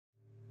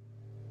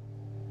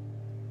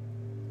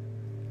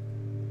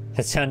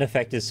That sound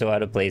effect is so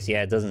out of place.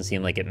 Yeah, it doesn't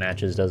seem like it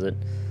matches, does it?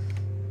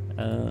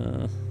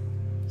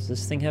 Does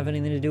this thing have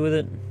anything to do with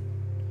it?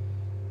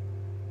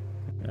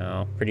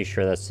 No, pretty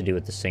sure that's to do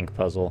with the sync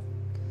puzzle.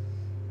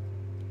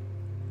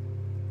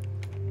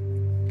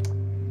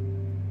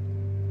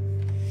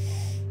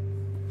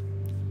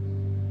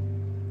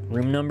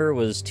 Room number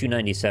was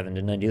 297.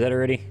 Didn't I do that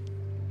already?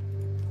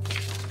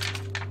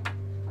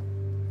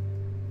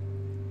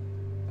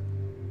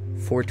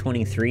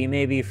 $4:23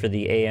 maybe for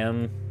the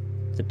AM,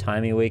 the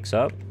time he wakes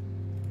up.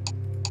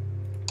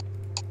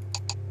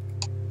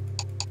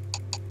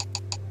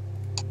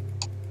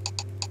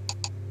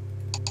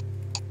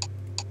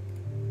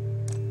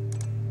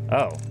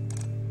 Oh,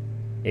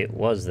 it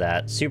was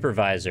that.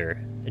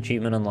 Supervisor.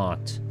 Achievement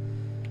unlocked.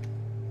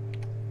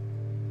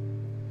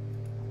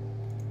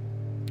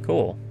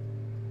 Cool.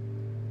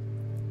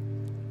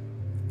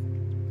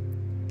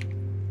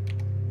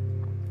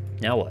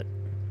 Now what?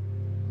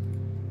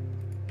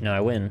 Now I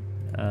win.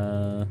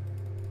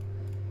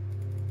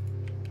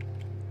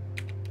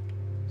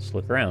 Let's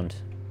look around.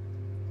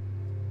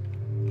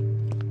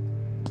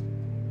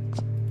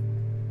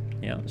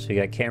 Yeah, so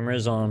you got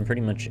cameras on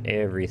pretty much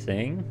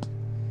everything.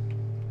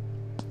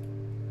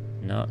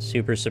 Not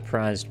super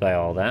surprised by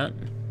all that.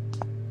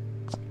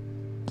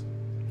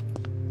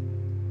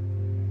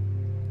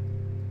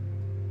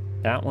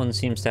 That one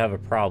seems to have a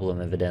problem,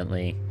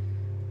 evidently,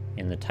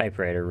 in the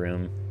typewriter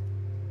room.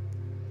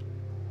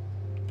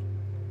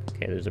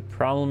 Okay, there's a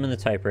problem in the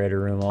typewriter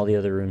room. All the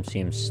other rooms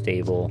seem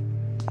stable.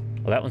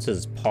 Well, that one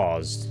says it's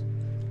paused.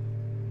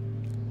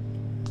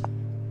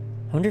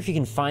 I wonder if you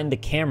can find the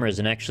cameras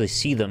and actually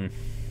see them.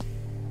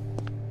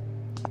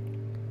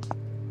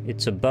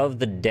 It's above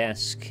the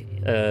desk,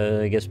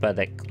 I guess by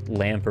that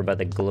lamp or by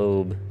the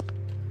globe.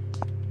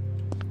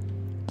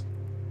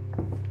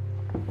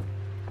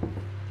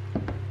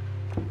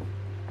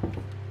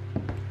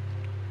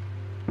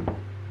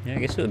 Yeah, I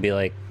guess it would be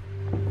like...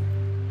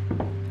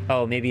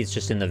 Oh, maybe it's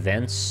just in the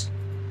vents?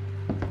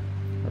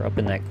 Or up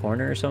in that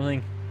corner or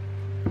something?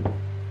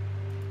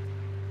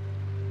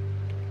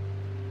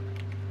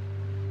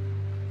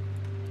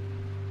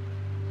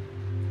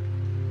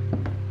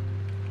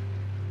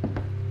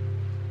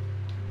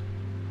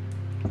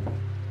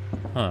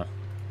 Huh.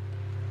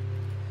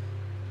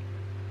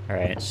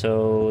 Alright,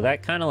 so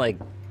that kind of, like,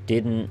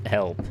 didn't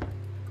help.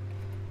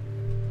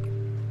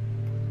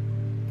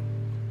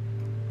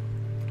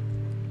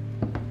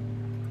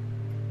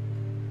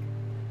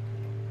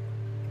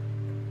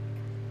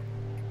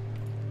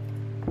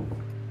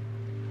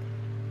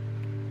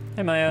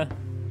 Hi, Maya.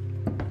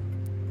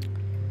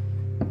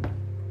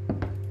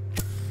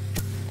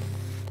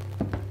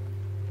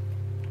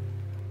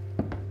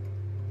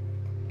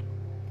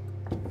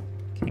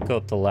 Can't go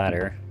up the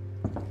ladder.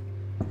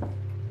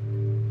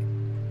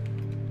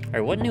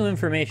 Alright, what new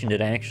information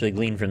did I actually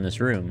glean from this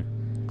room?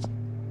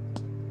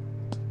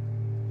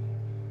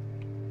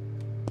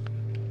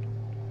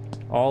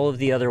 All of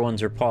the other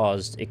ones are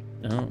paused.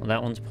 Oh,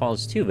 that one's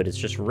paused too, but it's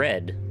just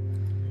red.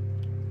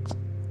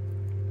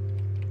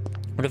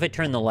 What if I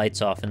turn the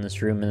lights off in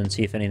this room and then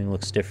see if anything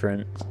looks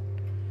different?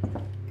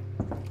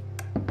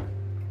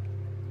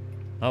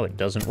 Oh, it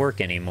doesn't work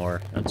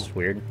anymore. That's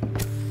weird.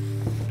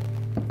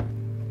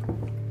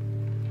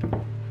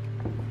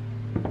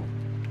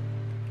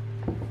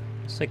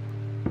 It's like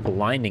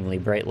blindingly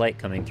bright light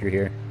coming through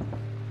here.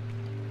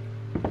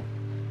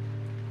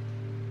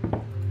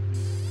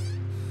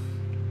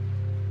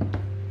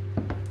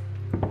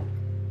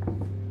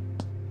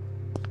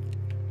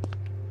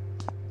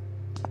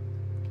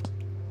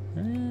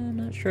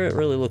 Sure, it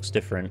really looks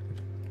different.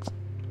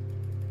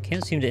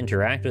 Can't seem to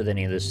interact with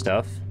any of this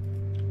stuff.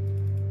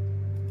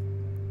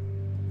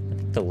 I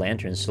think the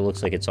lantern still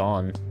looks like it's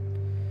on.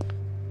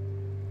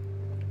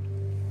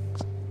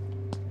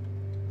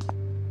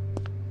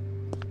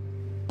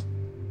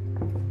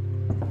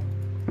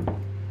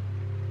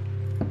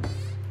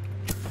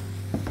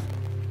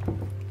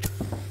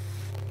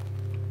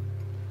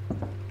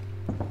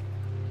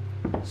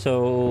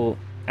 So,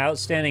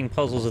 outstanding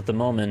puzzles at the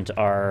moment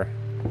are...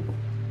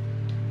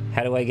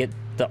 How do I get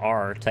the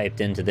R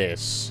typed into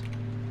this?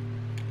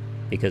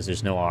 Because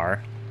there's no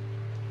R.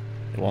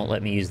 It won't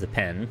let me use the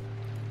pen.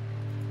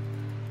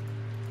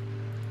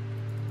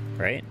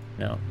 Right?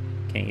 No.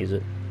 Can't use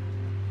it.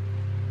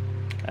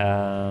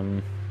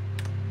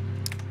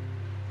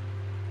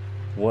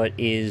 What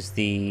is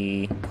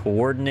the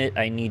coordinate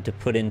I need to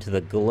put into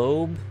the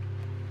globe?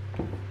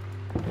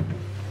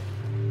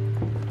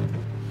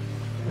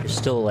 There's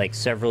still, like,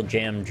 several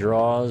jammed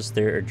drawers.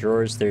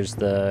 There's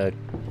the...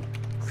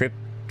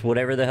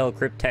 whatever the hell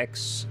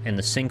cryptex and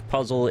the sync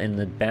puzzle in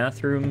the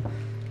bathroom.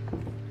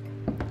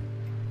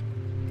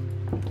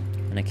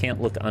 And I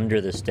can't look under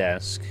this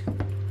desk.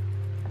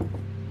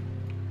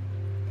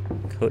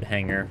 Coat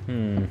hanger.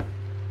 I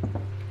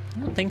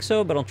don't think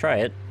so, but I'll try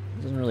it.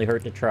 It doesn't really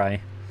hurt to try.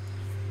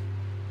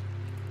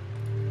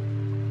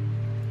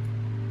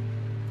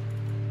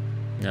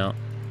 No.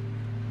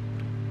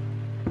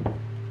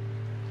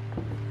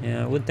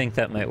 Yeah, I would think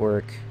that might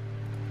work.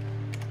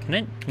 Can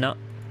I not...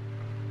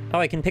 Oh,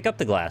 I can pick up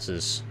the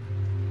glasses.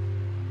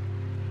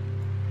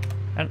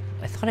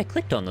 I thought I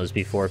clicked on those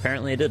before.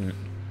 Apparently I didn't.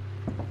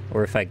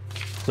 Or if I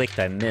clicked,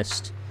 I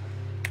missed.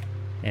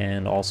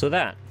 And also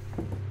that,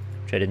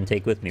 which I didn't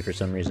take with me for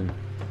some reason.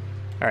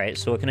 Alright,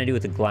 so what can I do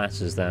with the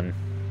glasses then?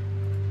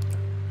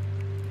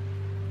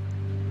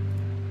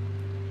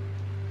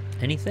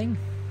 Anything?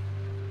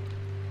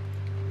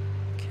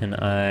 Can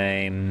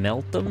I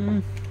melt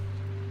them?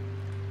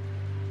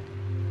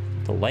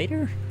 The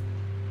lighter?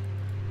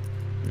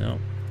 No.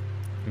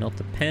 Melt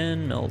the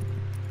pen, melt...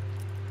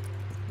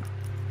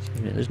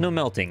 Excuse me, there's no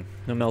melting.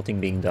 No melting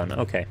being done.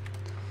 Okay.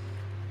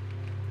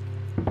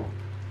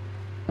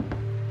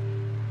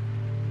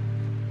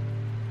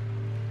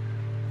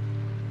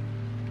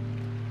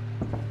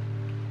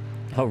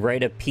 I'll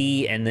write a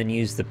P and then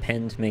use the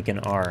pen to make an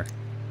R.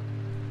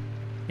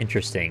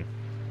 Interesting.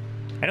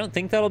 I don't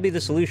think that'll be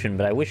the solution,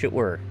 but I wish it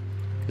were.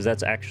 Because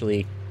that's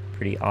actually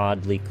pretty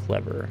oddly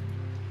clever.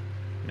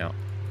 No.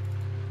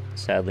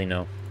 Sadly,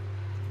 no.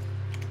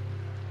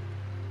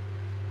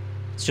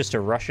 It's just a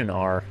Russian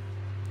R.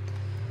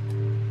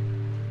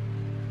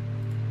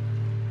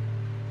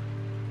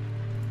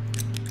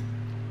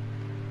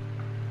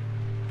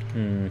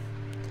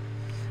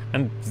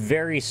 I'm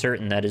very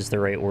certain that is the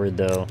right word,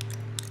 though.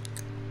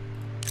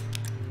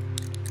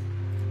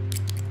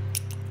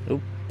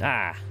 Oop.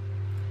 Ah.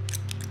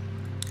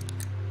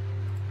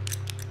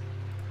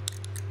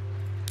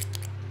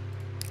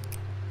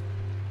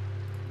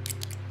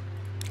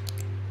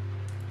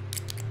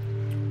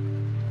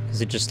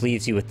 Because it just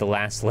leaves you with the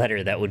last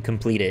letter that would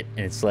complete it,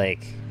 and it's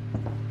like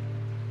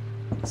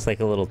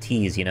a little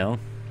tease, you know?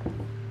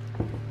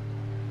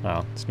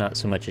 Well, it's not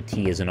so much a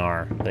T as an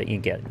R, but you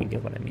get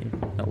what I mean.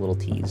 A little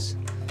tease.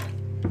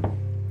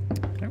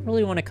 I don't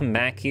really want to come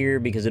back here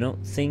because I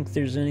don't think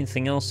there's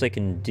anything else I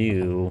can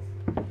do.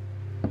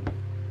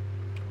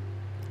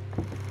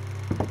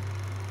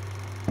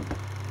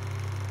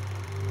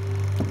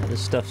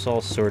 This stuff's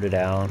all sorted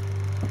out.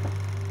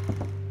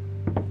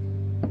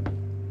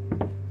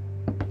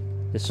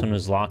 This one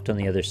was locked on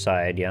the other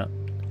side, yeah.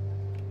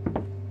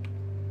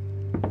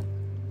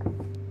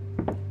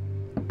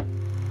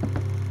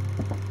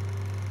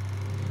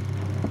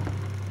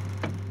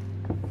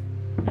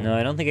 No,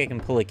 I don't think I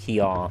can pull a key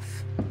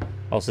off.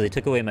 Also, they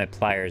took away my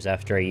pliers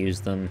after I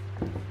used them.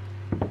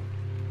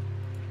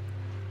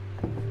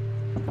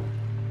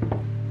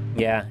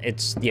 Yeah,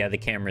 the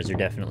cameras are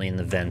definitely in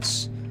the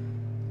vents.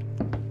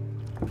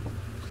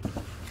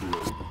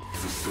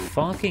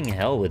 Fucking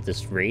hell with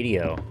this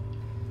radio.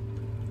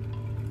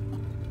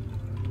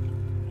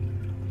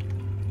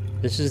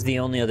 This is the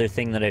only other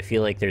thing that I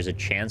feel like there's a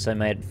chance I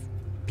might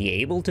be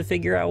able to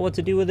figure out what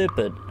to do with it,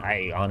 but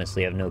I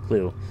honestly have no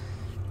clue.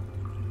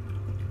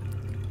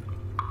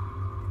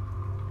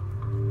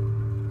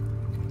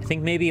 I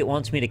think maybe it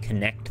wants me to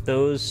connect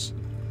those.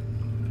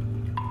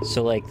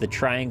 So, like, the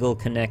triangle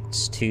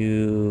connects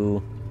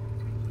to...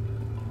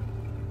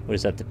 What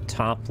is that, the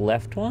top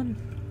left one?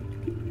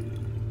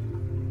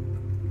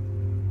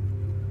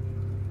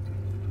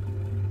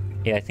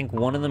 Yeah, I think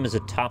one of them is a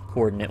top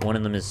coordinate, one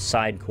of them is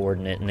side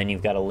coordinate, and then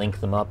you've got to link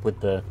them up with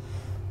the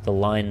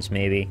lines,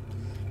 maybe.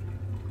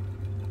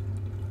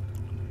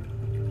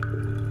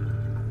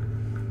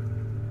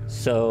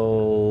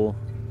 So...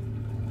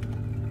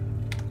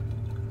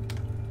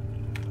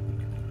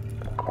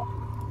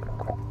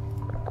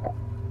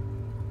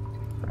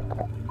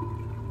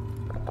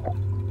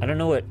 I don't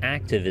know what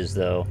active is,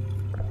 though.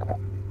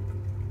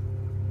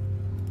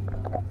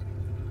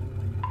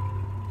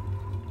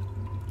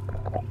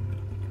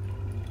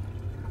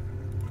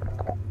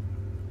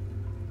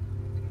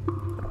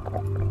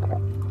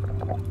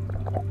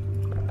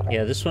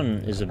 Yeah, this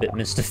one is a bit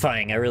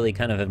mystifying. I really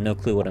kind of have no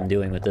clue what I'm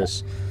doing with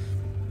this.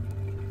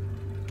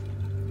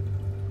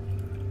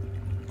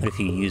 What if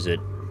you use it?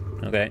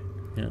 Okay.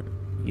 Yeah.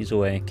 Use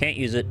away. Can't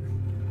use it.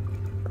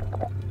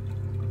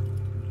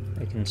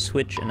 I can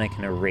switch and I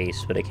can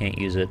erase, but I can't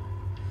use it.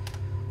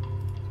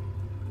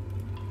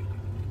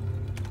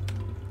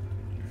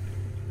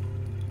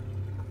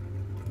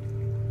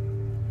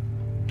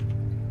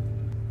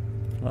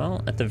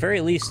 Well, at the very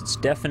least, it's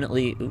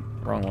definitely... Oop,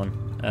 wrong one.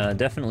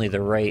 Definitely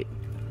the right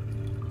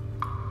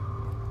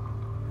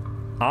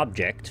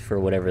object for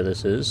whatever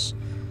this is.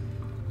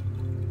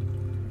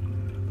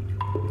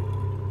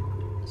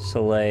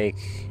 So, like...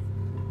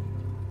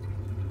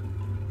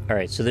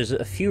 Alright, so there's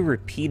a few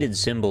repeated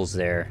symbols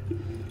there.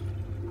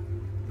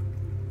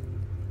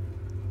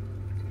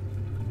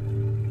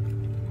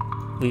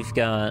 We've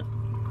got,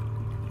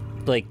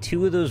 like,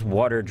 2 of those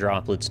water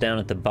droplets down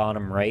at the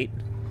bottom right.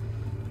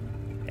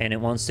 And it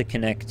wants to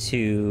connect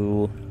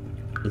to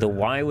the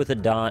Y with a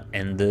dot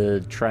and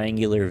the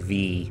triangular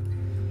V.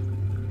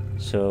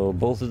 So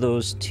both of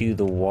those to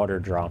the water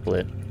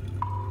droplet.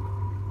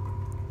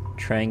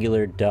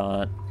 Triangular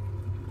dot.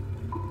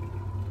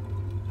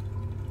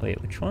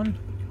 Wait, which one?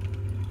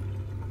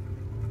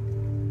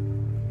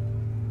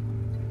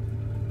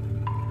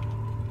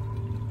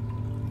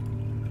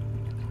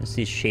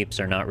 These shapes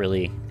are not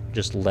really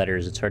just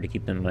letters. It's hard to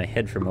keep them in my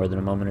head for more than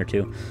a moment or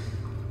two.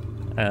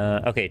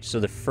 Okay, so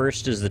the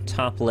first is the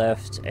top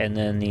left, and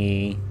then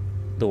the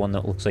one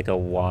that looks like a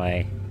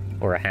Y,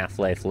 or a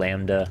Half-Life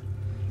Lambda.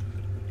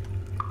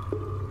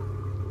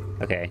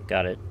 Okay,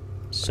 got it.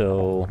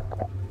 So,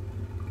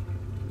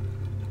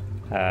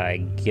 I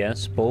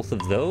guess both of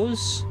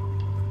those?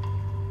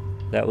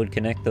 That would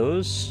connect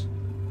those?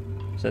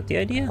 Is that the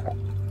idea?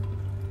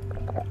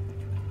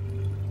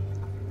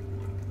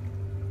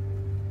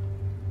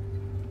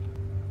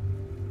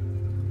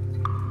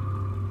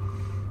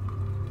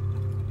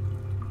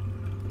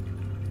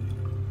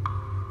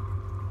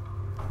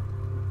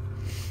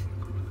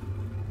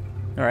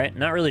 Alright,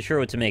 not really sure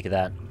what to make of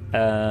that.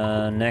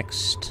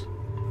 Next...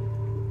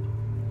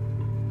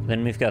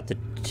 Then we've got the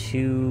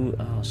two...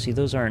 Oh, see,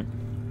 those aren't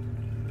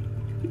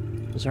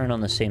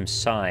on the same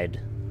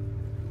side.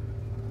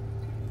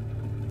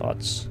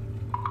 Thoughts.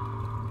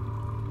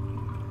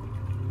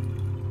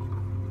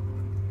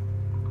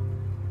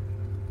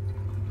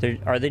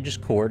 Are they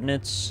just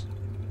coordinates?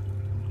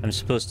 I'm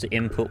supposed to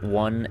input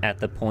one at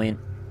the point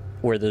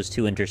where those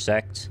two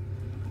intersect.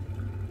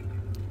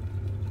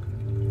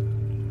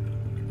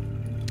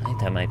 I think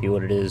that might be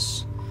what it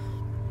is.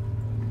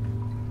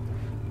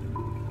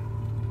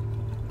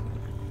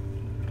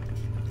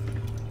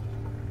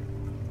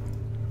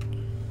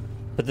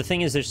 But the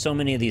thing is, there's so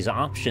many of these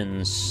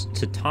options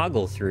to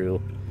toggle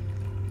through.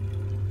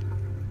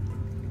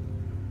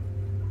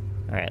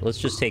 Alright, let's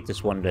just take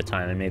this one at a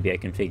time, and maybe I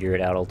can figure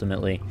it out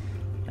ultimately.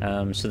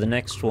 So the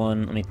next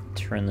one, let me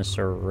turn this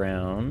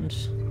around.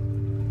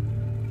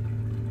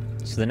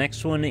 So the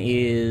next one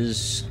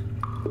is...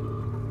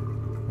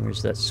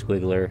 Where's that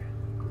squiggler?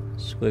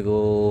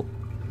 Squiggle...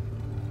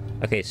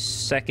 Okay,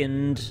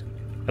 second...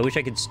 I wish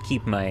I could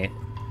keep my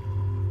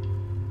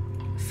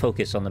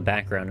focus on the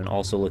background and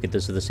also look at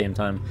this at the same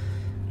time.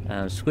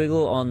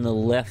 Squiggle on the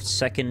left,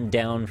 second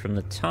down from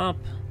the top,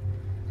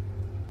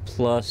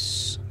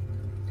 plus...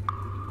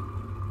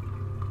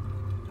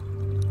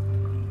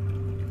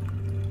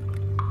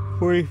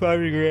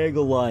 45-degree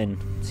angle line.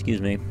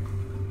 Excuse me.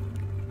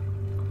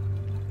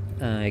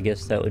 I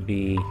guess that would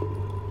be...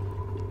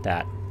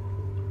 that.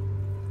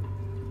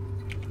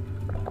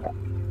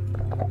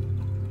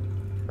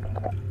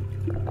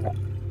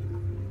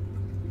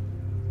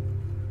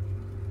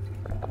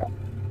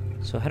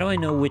 So how do I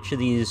know which of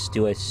these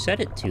do I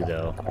set it to,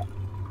 though?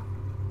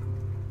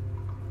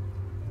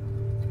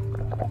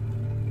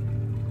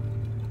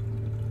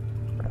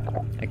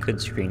 I could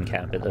screen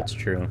cap it, that's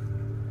true.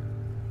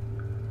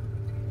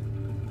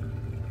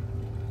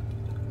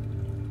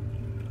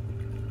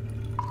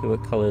 Look at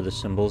what color the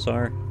symbols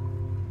are.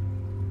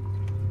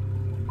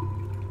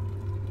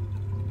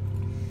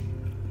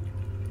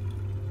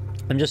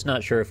 I'm just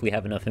not sure if we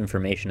have enough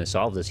information to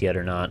solve this yet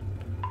or not.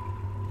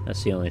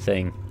 That's the only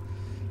thing.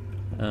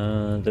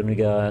 Then we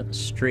got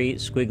straight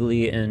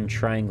squiggly and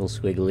triangle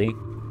squiggly.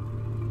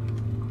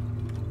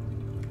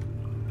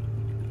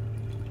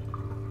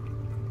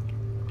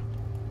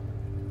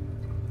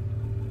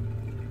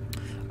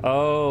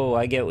 Oh,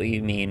 I get what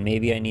you mean.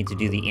 Maybe I need to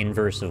do the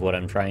inverse of what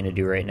I'm trying to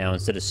do right now.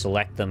 Instead of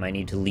select them, I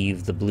need to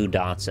leave the blue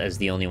dots as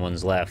the only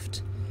ones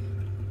left.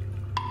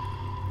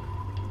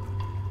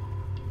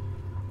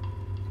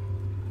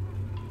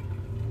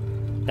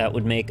 That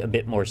would make a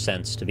bit more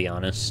sense, to be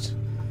honest.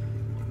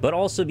 But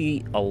also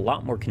be a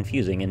lot more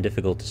confusing and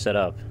difficult to set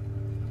up.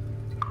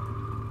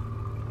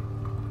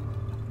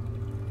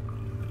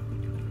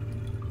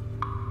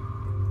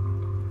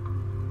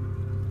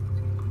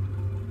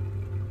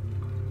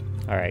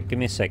 Alright, give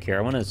me a sec here.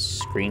 I want to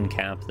screen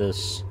cap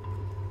this.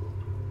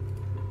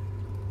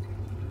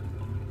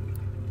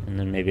 And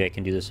then maybe I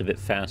can do this a bit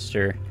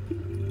faster.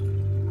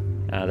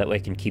 That way I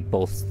can keep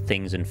both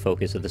things in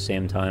focus at the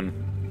same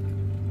time.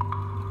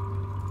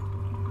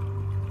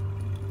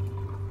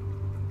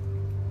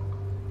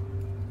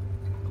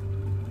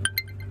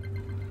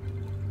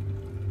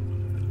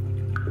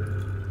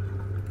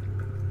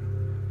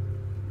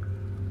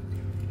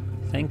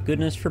 Thank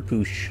goodness for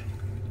Poosh.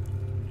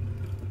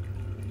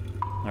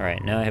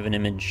 Alright, now I have an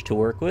image to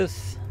work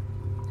with.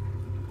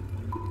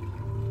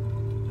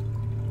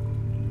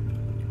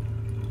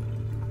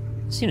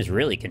 It seems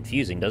really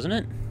confusing, doesn't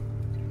it?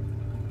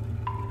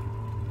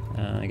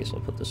 I guess I'll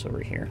put this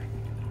over here.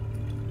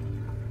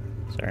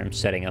 Sorry, I'm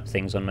setting up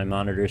things on my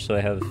monitor so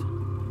I have a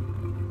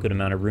good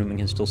amount of room and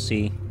can still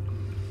see.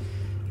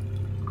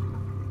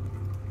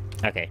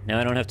 Okay, now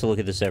I don't have to look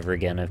at this ever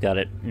again. I've got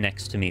it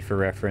next to me for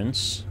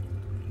reference.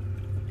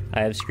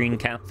 I have screen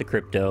capped the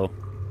crypto.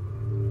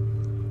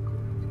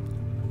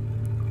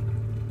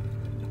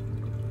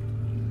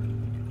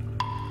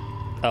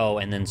 Oh,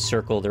 and then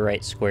circle the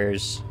right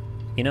squares.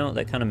 You know,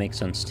 that kind of makes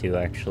sense too,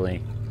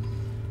 actually.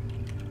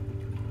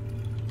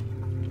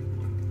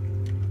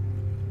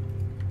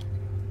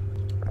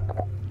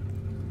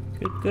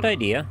 Good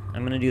idea.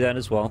 I'm gonna do that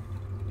as well.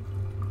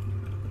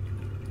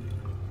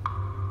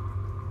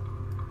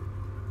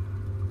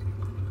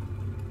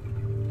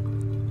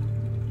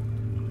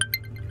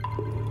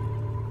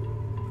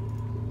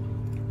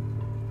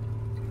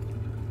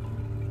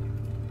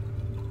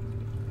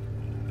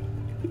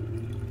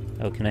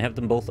 Oh, can I have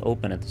them both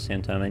open at the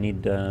same time? I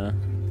need, Well,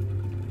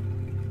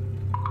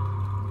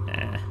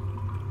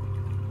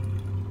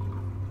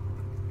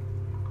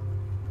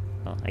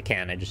 I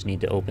can, I just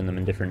need to open them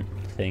in different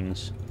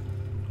things.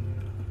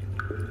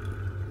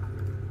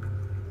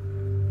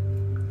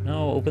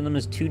 No, open them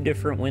as two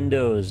different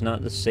windows,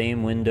 not the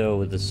same window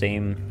with the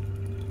same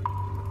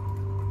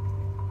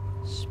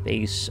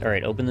space.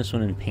 Alright, open this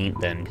one in Paint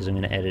then, because I'm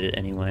going to edit it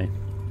anyway.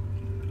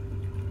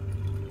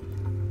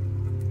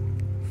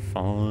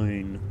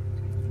 Fine.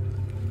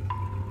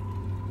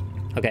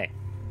 Okay.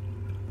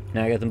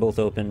 Now I got them both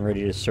open,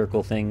 ready to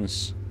circle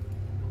things.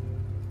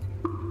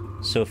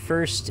 So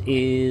first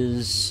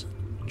is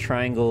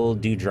triangle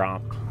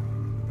dewdrop.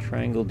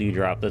 Triangle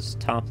dewdrop, that's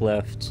top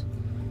left.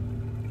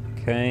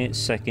 Okay,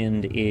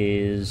 second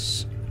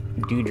is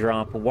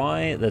dewdrop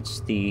Y, that's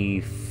the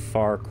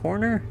far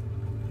corner.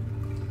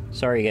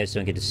 Sorry you guys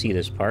don't get to see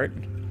this part.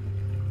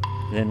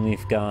 Then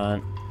we've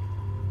got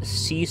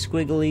C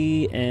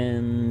squiggly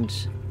and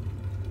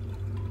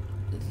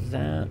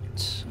that.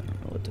 I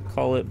don't know what to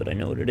call it, but I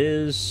know what it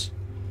is.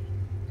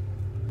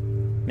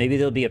 Maybe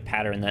there'll be a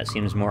pattern that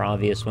seems more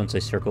obvious once I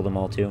circle them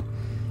all too.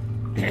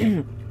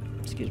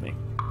 Excuse me.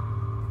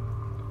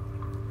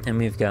 And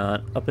we've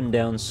got up and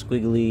down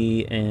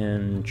squiggly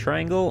and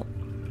triangle.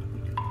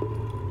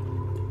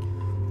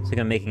 It's like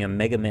I'm making a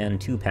Mega Man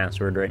 2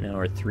 password right now,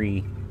 or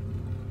 3.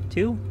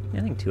 2? Yeah,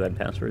 I think 2 had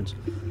passwords.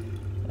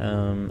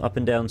 Up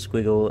and down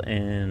squiggle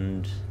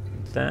and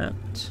that.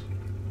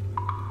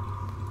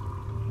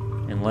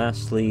 And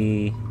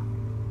lastly,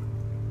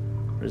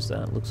 what is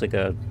that? Looks like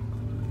a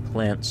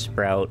plant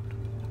sprout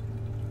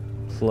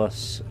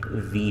plus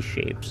V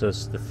shape. So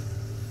that's the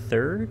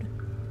third?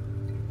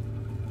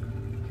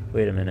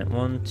 Wait a minute.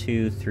 1,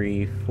 2,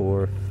 3,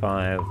 4,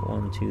 5.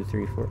 1, 2,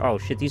 3, 4. Oh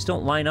shit, these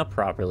don't line up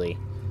properly.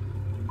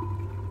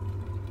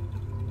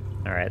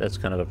 Alright, that's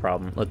kind of a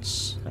problem.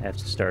 I have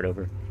to start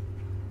over.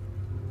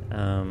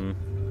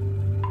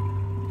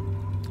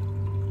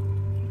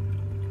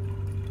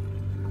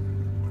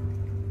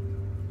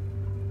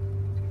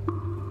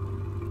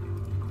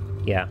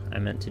 Yeah, I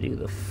meant to do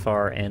the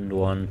far end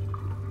one.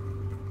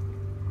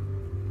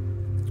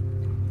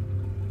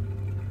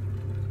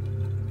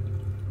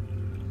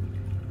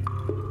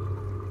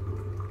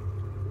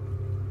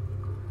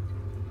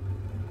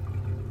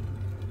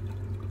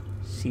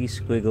 C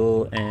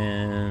squiggle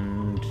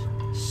and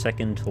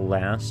second to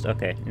last.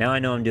 Okay, now I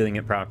know I'm doing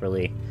it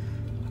properly.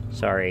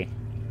 Sorry.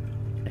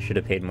 I should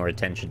have paid more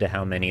attention to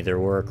how many there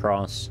were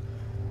across.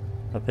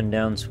 Up and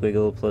down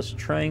squiggle plus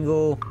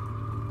triangle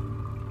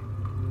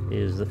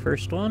is the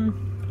first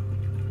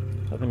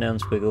one. Up and down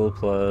squiggle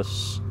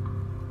plus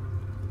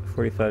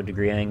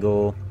 45-degree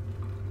angle.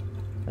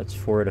 That's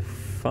 4 to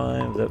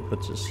 5. That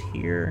puts us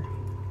here.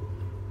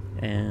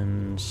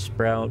 And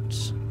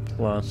sprout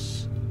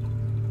plus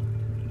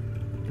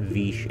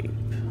V shape.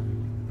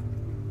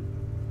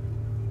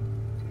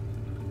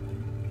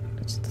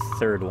 That's the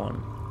third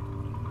one.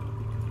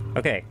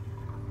 Okay.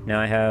 Now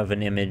I have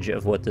an image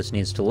of what this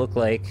needs to look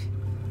like.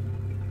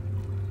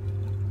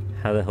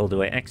 How the hell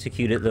do I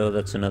execute it, though?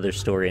 That's another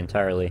story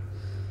entirely.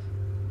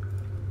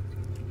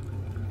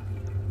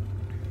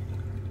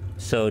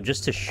 So,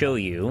 just to show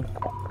you,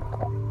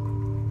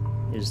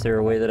 is there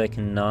a way that I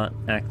can not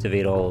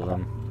activate all of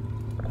them?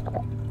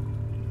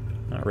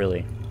 Not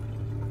really.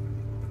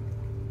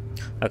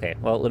 Okay,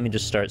 well, let me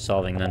just start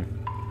solving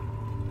then.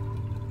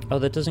 Oh,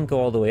 that doesn't go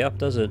all the way up,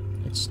 does it?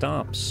 It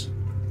stops.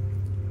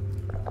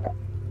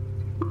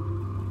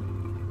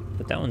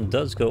 But that one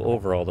does go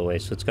over all the way,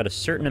 so it's got a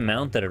certain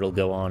amount that it'll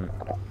go on.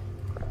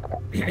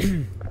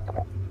 Okay,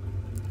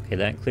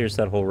 that clears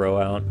that whole row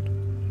out.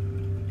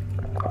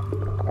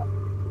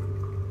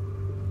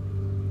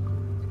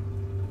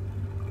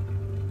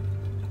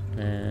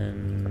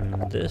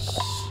 And this...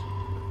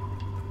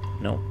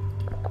 No.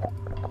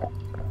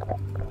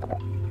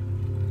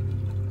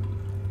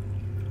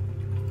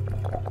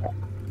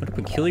 What a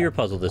peculiar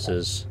puzzle this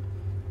is.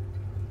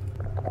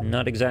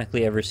 Not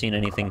exactly ever seen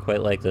anything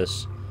quite like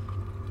this.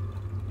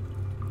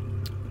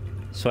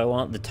 So I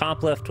want the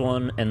top left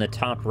one and the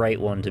top right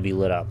one to be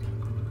lit up.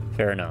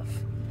 Fair enough.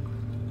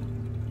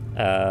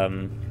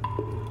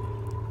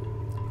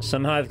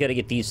 Somehow I've got to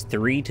get these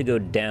 3 to go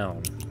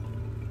down.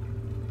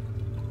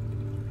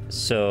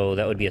 So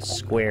that would be a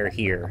square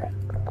here.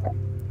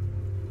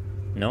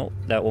 Nope,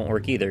 that won't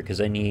work either, because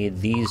I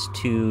need these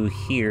 2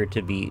 here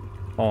to be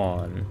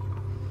on.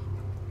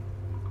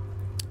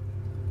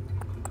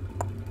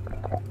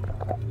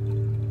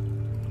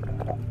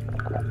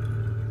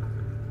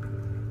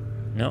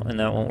 No, and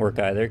that won't work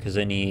either, because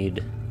I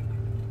need...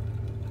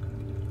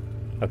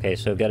 Okay,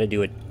 so I've got to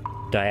do a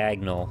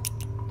diagonal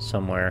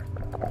somewhere.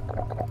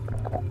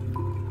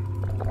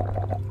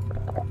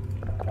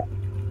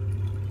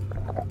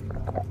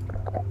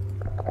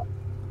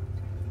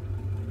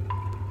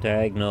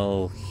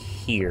 Diagonal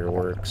here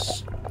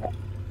works.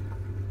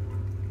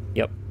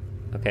 Yep.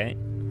 Okay.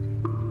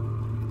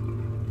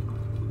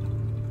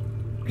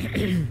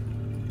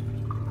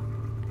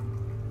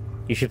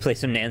 You should play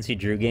some Nancy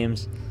Drew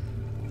games.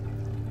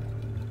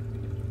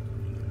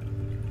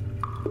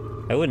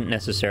 I wouldn't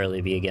necessarily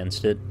be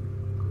against it.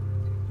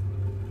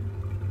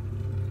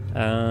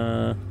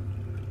 Then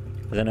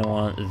I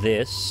want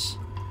this.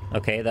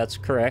 Okay, that's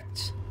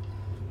correct.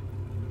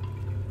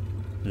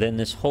 Then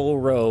this whole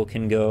row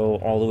can go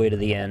all the way to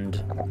the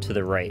end to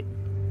the right.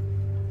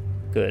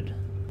 Good.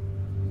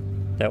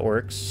 That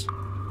works.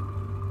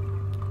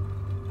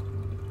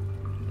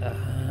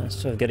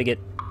 So I've got to get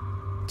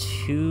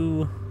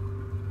 2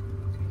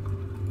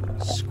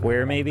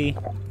 square, maybe?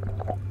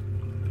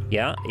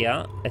 Yeah,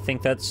 I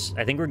think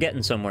we're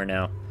getting somewhere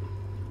now.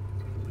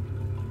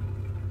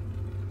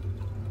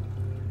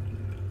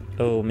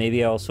 Oh,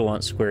 maybe I also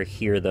want square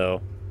here,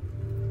 though.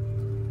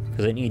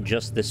 Because I need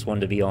just this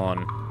one to be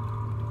on.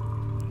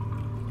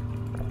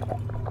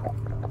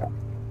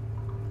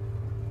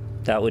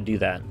 That would do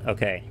that.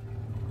 Okay.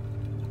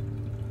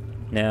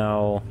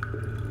 Now,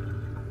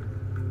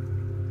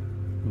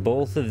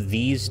 both of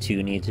these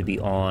two need to be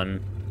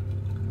on.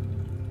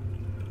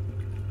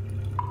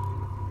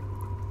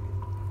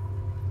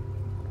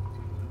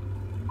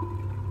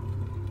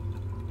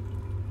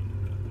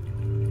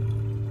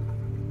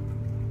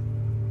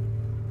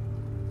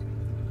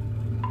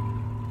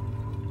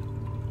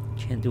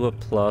 Can't do a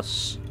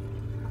plus.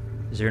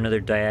 Is there another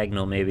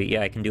diagonal, maybe?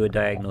 Yeah, I can do a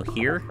diagonal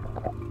here,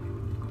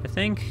 I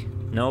think.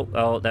 Nope.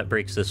 Oh, that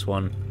breaks this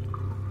one.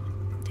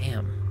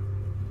 Damn.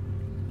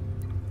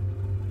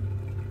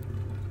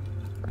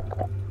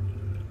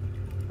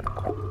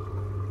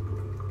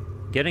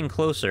 Getting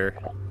closer.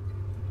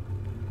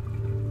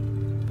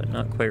 But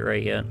not quite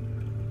right yet.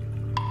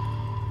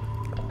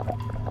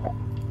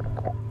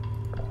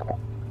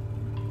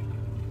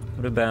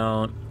 What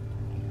about...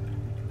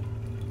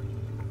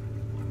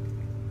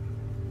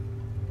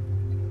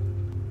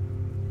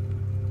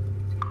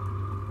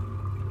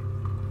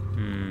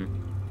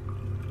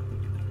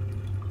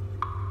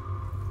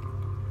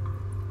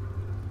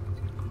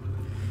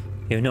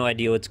 You have no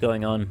idea what's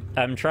going on.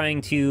 I'm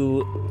trying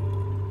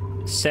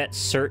to set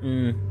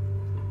certain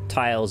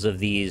tiles of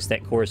these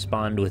that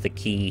correspond with a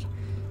key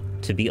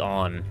to be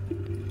on.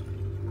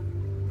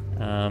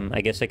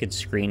 I guess I could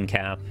screen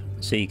cap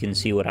so you can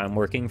see what I'm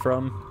working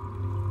from.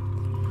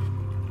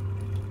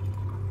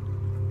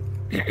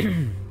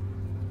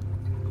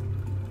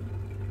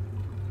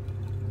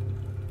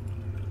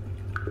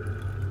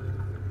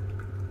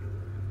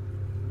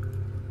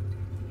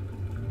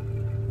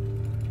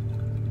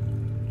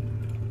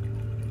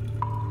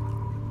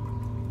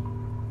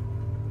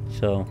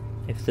 So,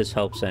 if this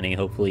helps any,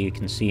 hopefully you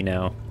can see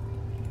now.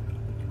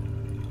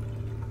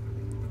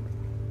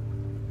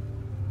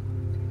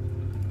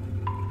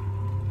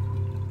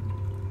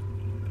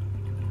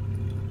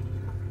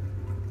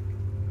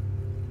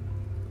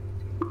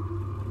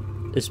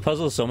 This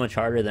puzzle is so much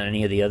harder than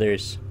any of the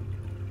others.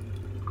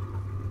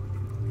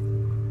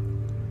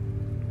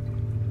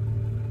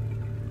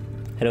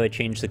 How do I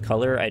change the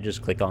color? I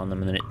just click on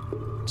them and then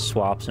it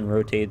swaps and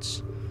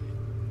rotates.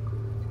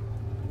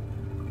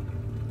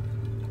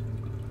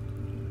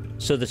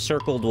 So the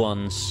circled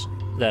ones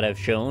that I've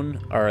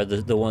shown are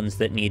the ones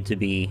that need to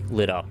be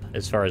lit up,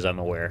 as far as I'm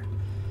aware.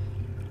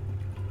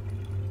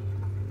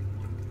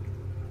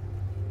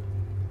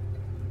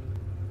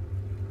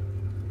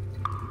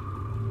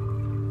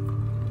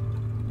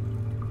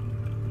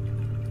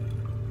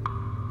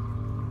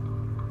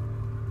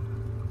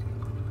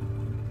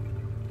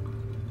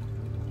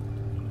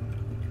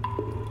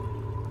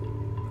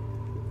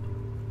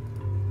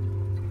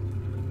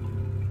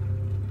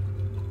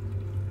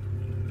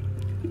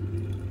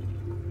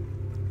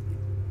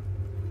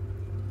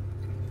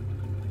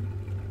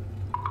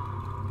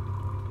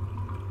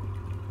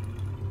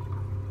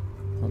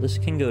 This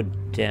can go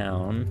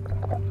down.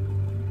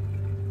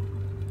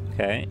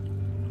 Okay.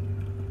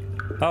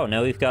 Oh,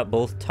 now we've got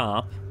both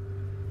top.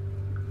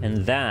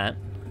 And that...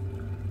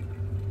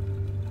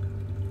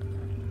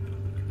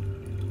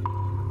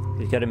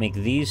 We've got to make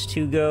these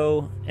two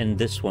go, and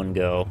this one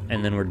go,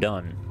 and then we're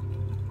done.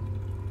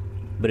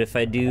 But if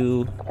I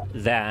do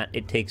that,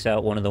 it takes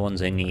out one of the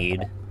ones I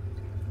need.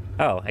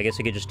 Oh, I guess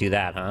I could just do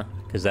that, huh?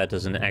 Because that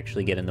doesn't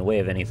actually get in the way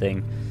of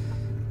anything.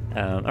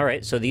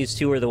 Alright, so these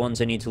two are the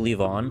ones I need to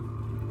leave on.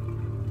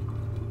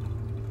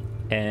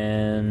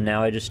 And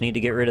now I just need to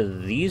get rid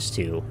of these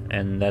two,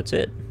 and that's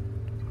it.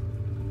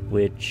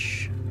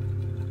 Which...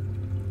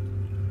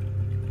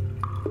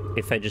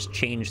 If I just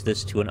change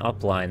this to an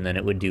upline, then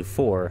it would do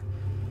 4.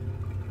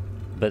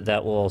 But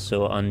that will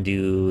also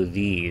undo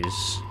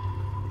these.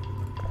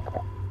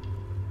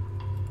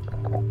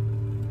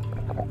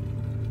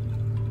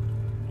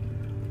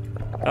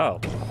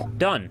 Oh,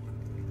 done.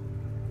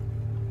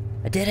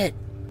 I did it.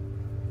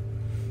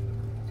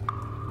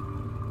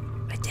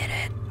 I did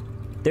it.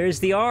 There's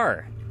the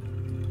R.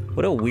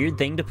 What a weird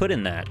thing to put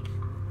in that.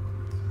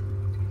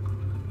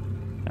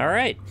 All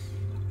right.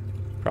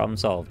 Problem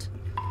solved.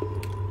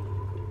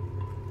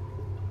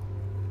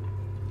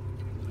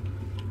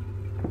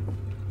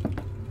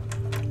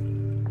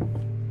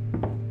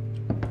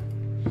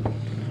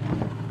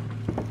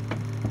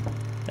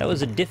 That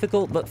was a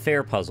difficult but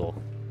fair puzzle.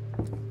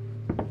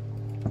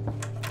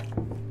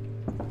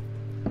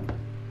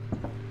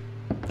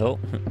 Oh,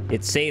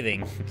 it's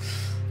saving.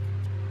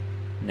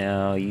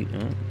 Now, you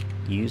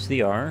use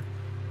the R.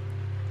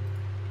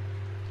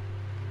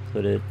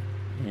 Put it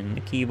in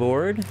the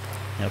keyboard.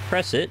 Now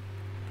press it.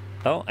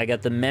 Oh, I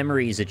got the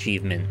memories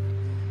achievement.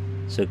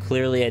 So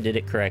clearly I did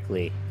it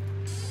correctly.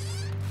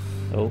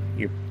 Oh,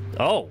 you're...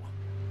 Oh!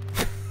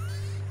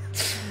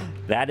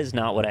 That is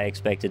not what I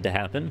expected to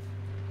happen.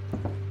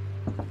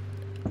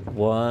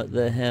 What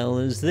the hell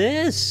is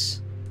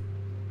this?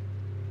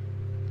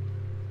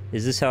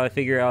 Is this how I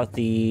figure out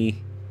the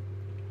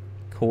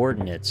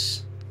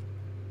coordinates?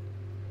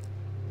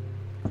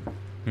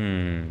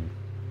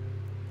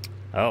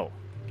 Oh.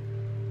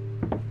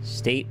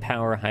 State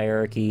power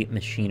hierarchy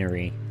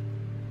machinery.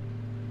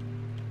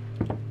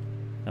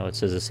 Oh, it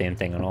says the same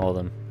thing on all of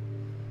them.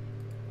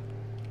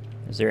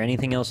 Is there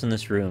anything else in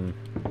this room?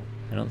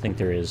 I don't think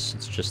there is.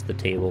 It's just the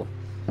table.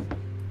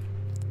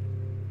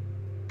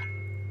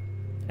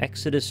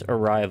 Exodus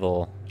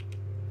arrival.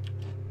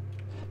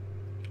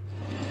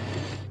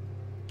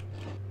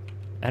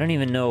 I don't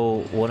even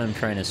know what I'm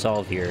trying to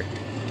solve here.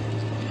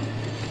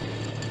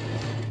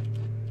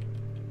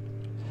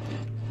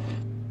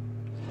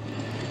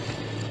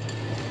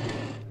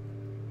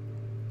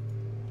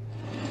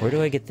 Where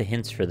do I get the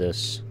hints for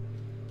this?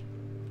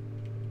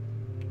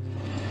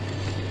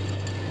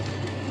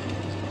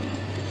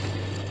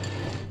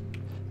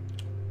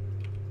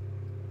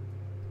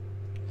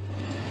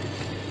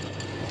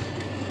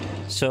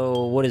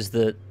 So, what is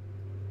the...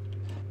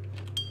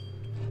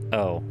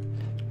 Oh.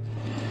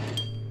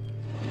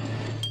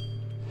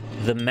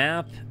 The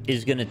map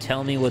is gonna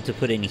tell me what to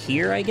put in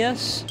here, I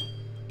guess?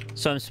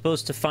 So I'm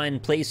supposed to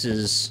find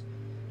places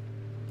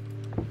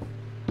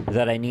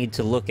that I need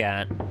to look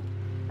at.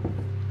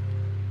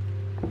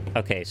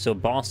 Okay, so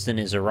Boston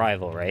is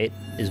arrival, right?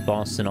 Is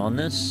Boston on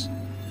this?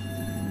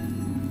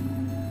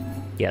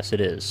 Yes,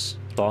 it is.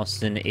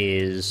 Boston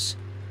is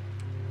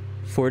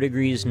 4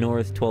 degrees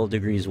north, 12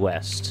 degrees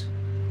west.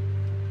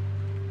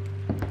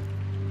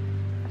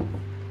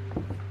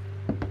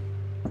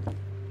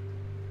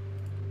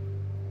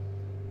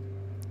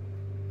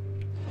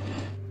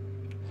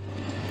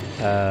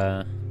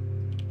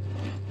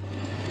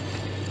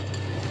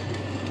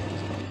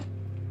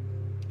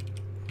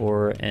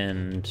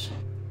 And...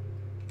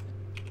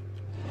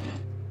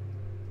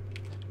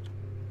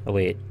 Oh,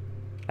 wait.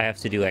 I have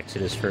to do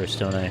Exodus first,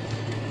 don't I?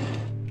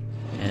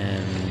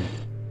 And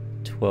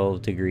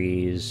 12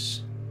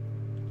 degrees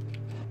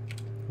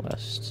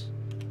west.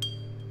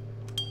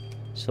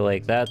 So,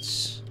 like,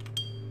 that's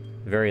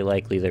very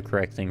likely the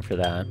correct thing for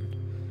that.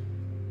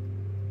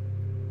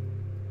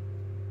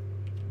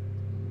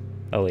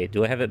 Oh, wait.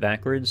 Do I have it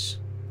backwards?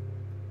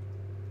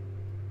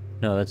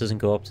 No, that doesn't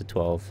go up to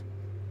 12.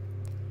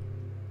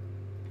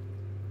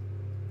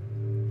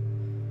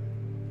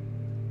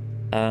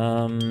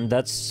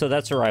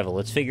 That's arrival.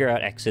 Let's figure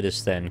out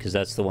Exodus then, because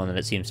that's the one that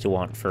it seems to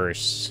want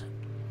first.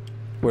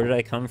 Where did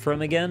I come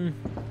from again?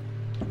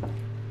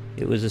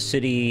 It was a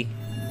city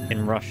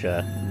in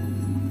Russia.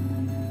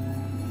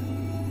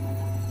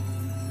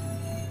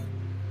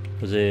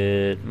 Was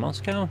it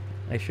Moscow?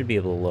 I should be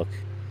able to look.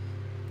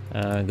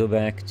 Go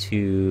back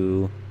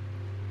to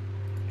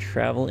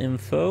travel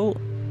info.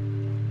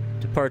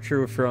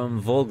 Departure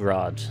from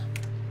Volgograd.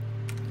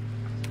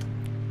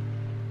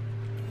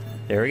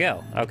 There we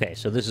go. Okay,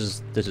 so this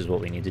is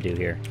what we need to do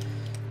here.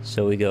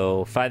 So we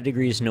go 5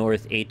 degrees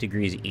north, 8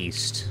 degrees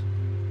east.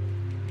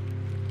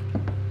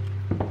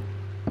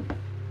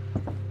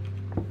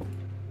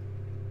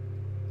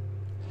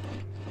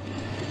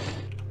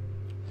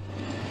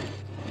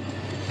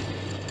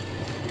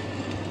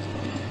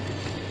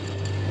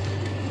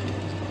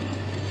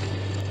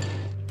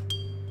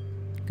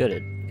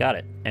 Good. Got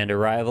it. And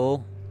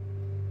arrival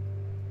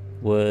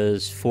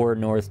was 4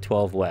 north,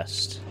 12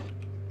 west.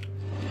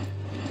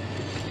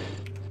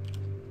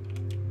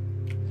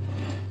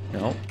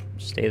 No,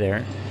 stay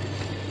there.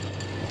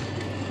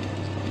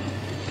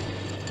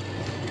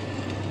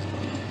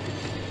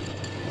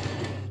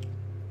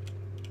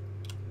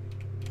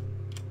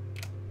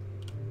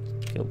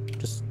 Go,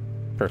 just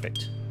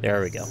perfect.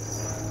 There we go.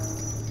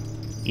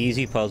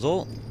 Easy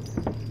puzzle.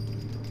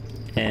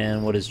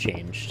 And what has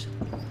changed?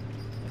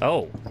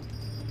 Oh.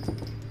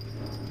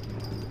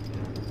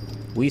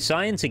 We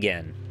science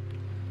again.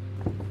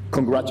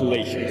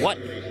 Congratulations. What?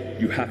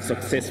 You have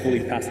successfully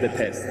passed the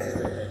test.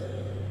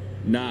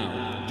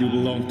 Now, you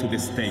belong to the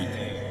state.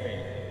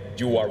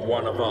 You are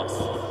one of us.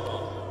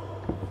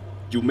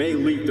 You may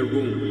leave the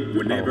room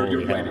whenever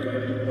you're ready.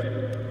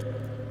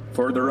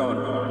 Further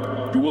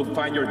on, you will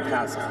find your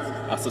task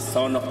as a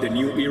son of the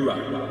new era.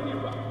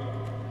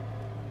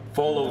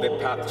 Follow the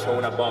path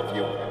shown above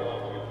you.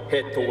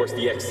 Head towards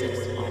the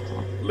exit.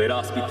 Let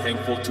us be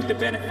thankful to the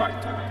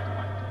benefactor.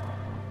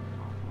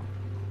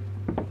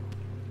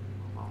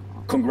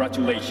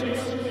 Congratulations.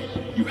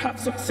 You have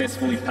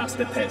successfully passed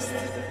the test.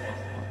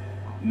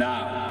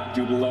 Now,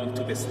 you belong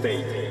to the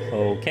state.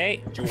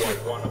 Okay. You are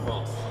one of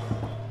us.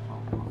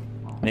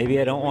 Maybe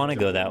I don't want to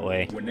go that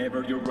way.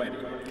 Whenever you're ready.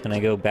 Can I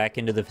go back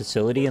into the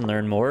facility and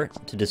learn more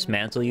to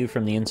dismantle you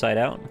from the inside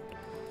out?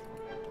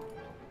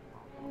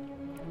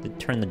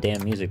 turn the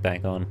damn music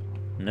back on.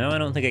 No, I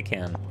don't think I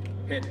can.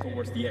 Head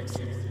towards the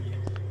exit.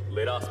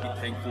 Let us be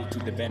thankful to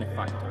the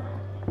benefactor.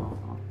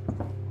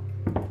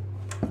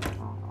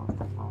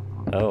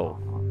 Oh.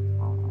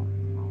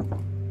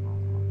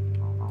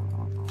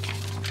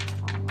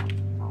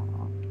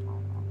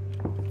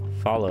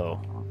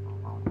 Follow.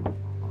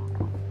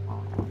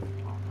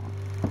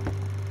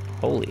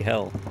 Holy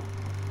hell.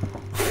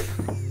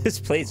 This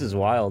place is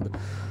wild.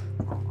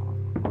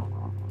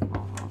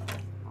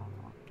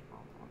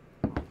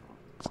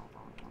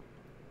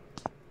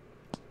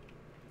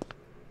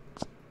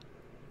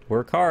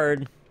 Work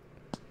hard.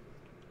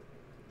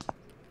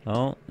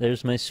 Oh,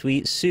 there's my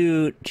sweet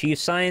suit, Chief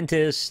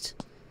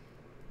Scientist.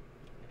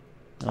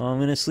 Oh, I'm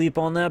gonna sleep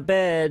on that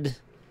bed.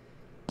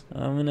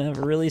 I'm gonna have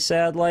a really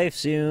sad life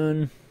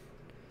soon.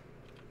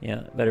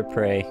 Yeah, better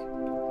pray.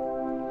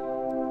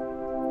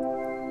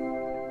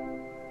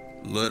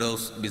 Let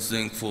us be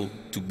thankful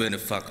to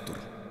benefactor.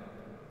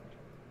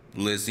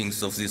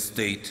 Blessings of the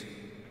state.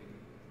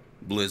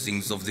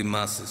 Blessings of the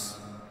masses.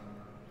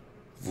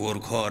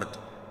 Work hard.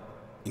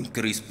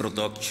 Increase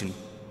production.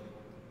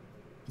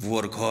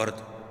 Work hard,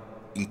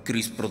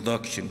 increase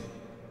production.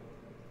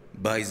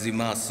 By the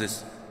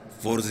masses,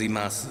 for the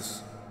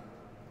masses.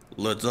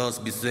 Let us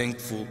be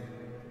thankful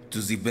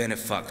to the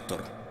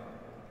benefactor.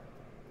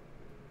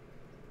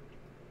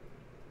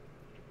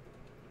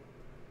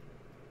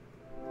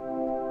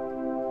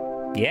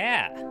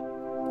 Yeah!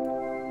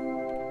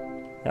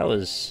 That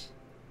was...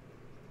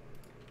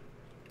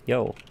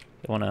 Yo,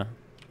 I wanna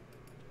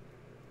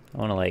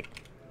like...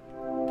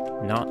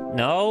 Not...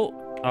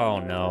 No!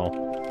 Oh no.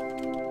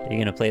 Are you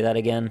gonna play that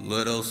again?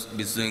 Let us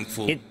be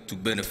thankful to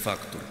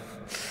benefactor.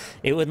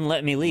 It wouldn't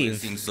let me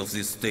leave. Blessings of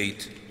the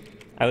state.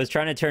 I was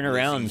trying to turn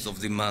around. Blessings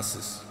of the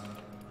masses.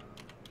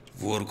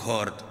 Work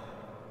hard.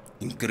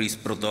 Increase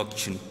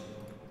production.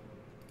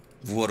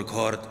 Work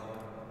hard.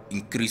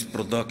 Increase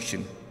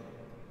production.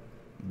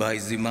 By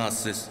the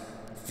masses.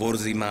 For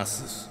the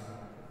masses.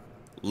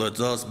 Let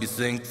us be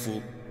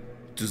thankful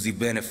to the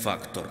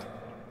benefactor.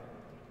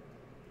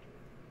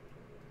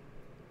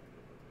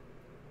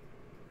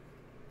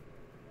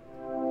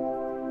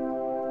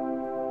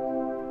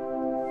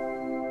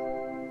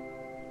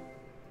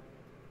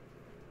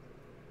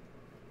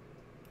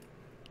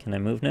 Can I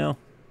move now?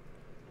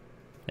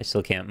 I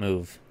still can't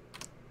move.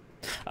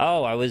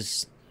 Oh, I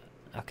was...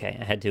 Okay,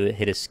 I had to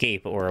hit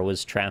escape or I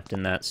was trapped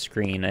in that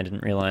screen. I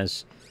didn't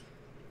realize.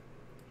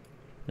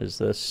 Is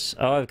this...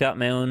 Oh, I've got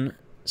my own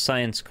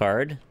science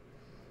card.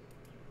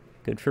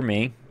 Good for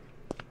me.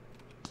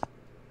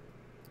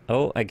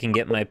 Oh, I can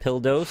get my pill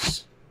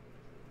dose.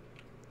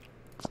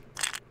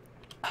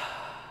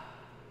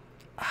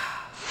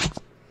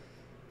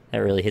 That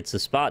really hits the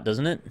spot,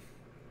 doesn't it?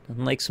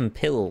 Like some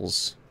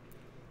pills.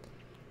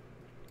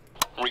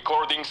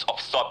 Recordings of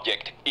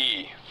subject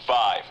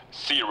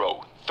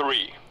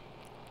E503.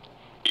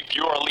 If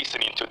you are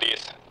listening to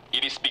this,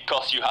 it is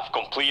because you have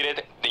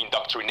completed the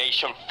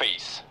indoctrination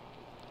phase.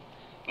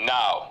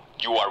 Now,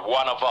 you are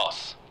one of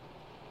us.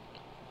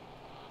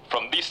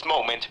 From this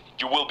moment,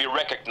 you will be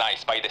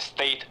recognized by the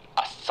state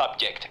as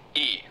subject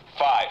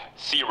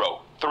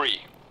E503.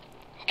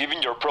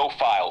 Given your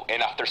profile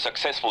and after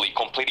successfully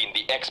completing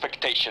the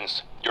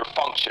expectations, your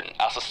function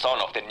as a son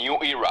of the new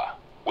era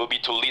will be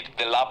to lead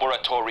the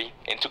laboratory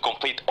and to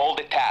complete all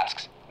the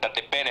tasks that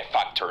the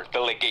benefactor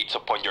delegates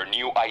upon your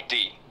new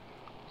ID.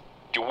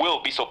 You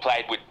will be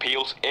supplied with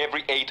pills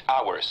every 8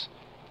 hours.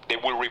 They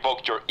will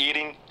revoke your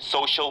eating,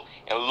 social,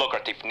 and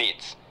lucrative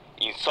needs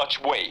in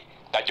such way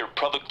that your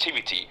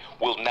productivity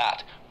will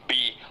not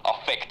be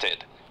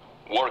affected.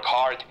 Work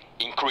hard,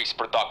 increase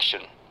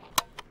production.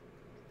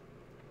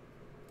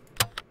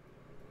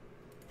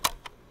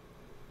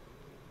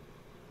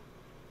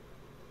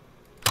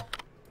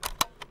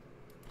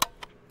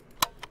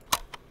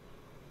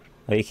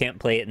 Oh, you can't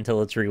play it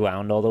until it's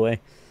rewound all the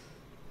way?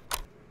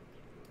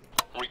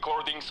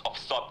 Recordings of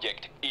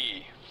subject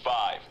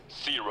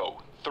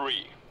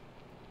E503.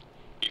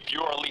 If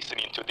you are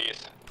listening to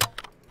this,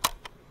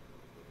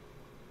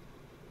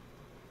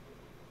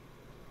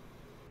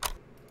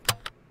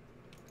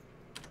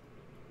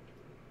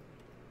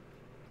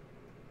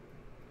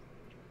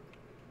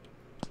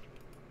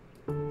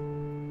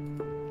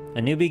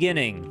 A new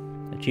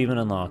beginning. Achievement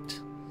unlocked.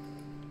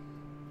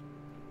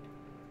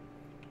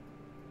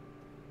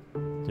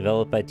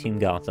 Developed by Team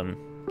Gotham.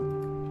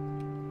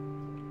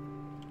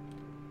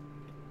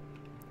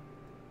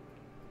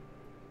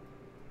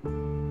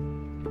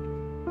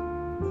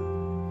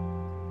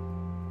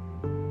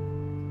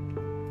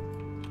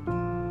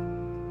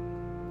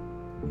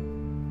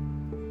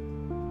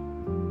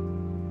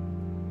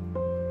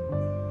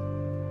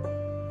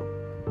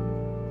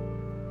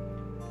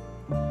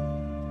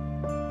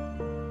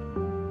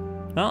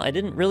 Well, I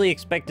didn't really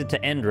expect it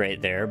to end right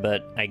there,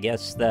 but I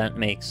guess that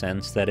makes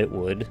sense that it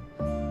would.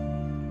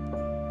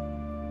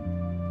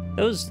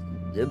 That was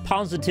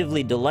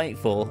positively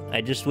delightful.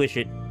 I just wish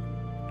it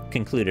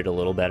concluded a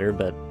little better,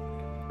 but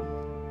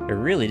I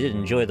really did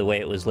enjoy the way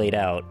it was laid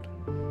out.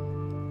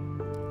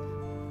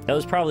 That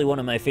was probably one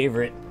of my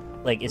favorite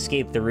like,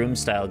 escape the room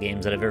style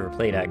games that I've ever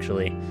played,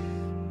 actually.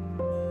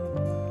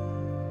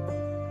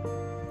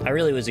 I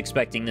really was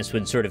expecting this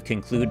would sort of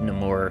conclude in a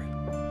more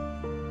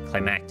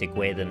climactic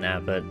way than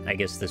that, but I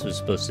guess this was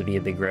supposed to be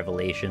a big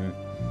revelation.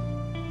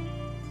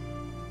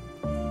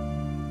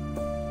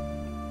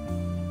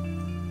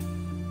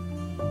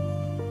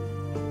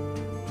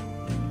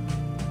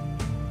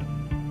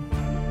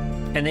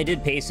 And they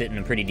did pace it in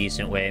a pretty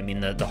decent way. I mean,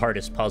 the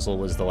hardest puzzle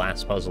was the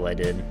last puzzle I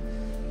did.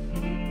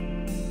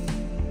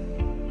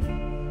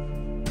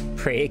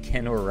 Pray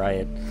again or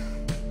riot.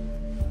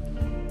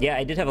 Yeah,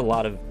 I did have a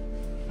lot of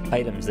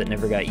items that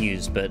never got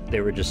used, but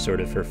they were just sort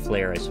of for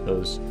flair, I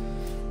suppose.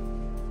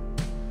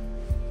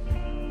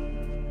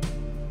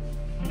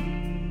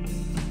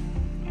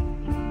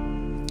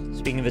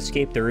 Speaking of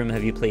Escape the Room,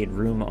 have you played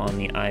Room on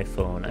the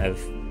iPhone?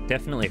 I've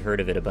definitely heard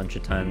of it a bunch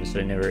of times,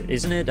 but I never...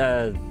 Isn't it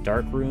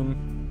Dark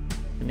Room,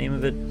 the name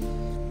of it?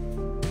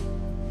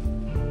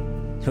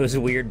 It was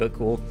weird but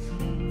cool.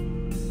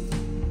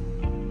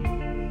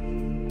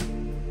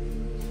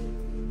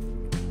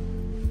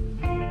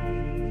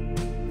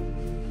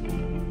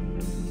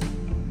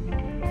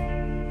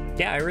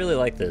 Yeah, I really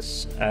like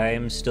this.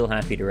 I'm still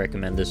happy to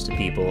recommend this to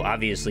people.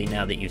 Obviously,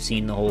 now that you've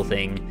seen the whole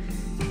thing,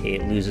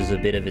 it loses a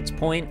bit of its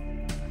point.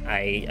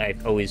 I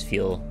always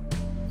feel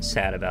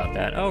sad about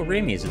that. Oh,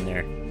 Raimi's in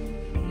there.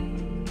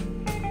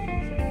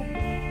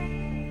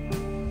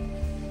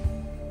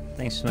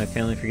 Thanks to my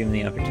family for giving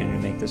me the opportunity to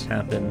make this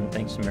happen.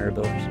 Thanks to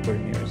Maribel for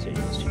supporting me on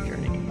this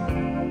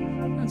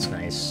journey. That's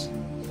nice.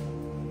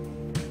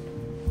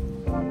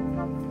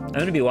 I'm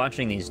going to be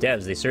watching these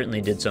devs. They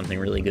certainly did something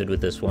really good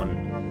with this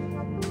one.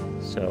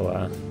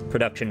 So,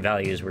 production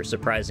values were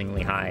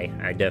surprisingly high.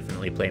 I'd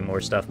definitely play more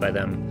stuff by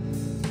them.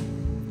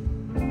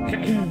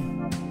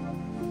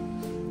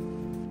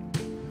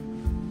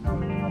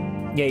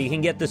 Yeah, you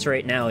can get this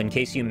right now. In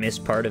case you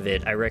missed part of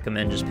it, I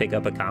recommend just pick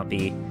up a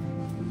copy.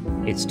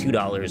 It's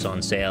 $2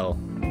 on sale.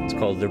 It's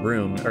called The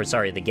Room, or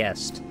sorry, The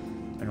Guest.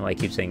 I don't know why I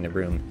keep saying The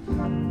Room.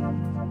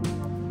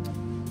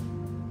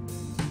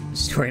 The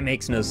story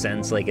makes no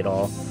sense, like, at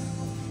all.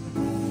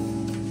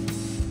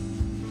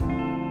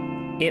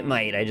 It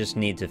might, I just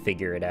need to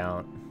figure it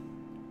out.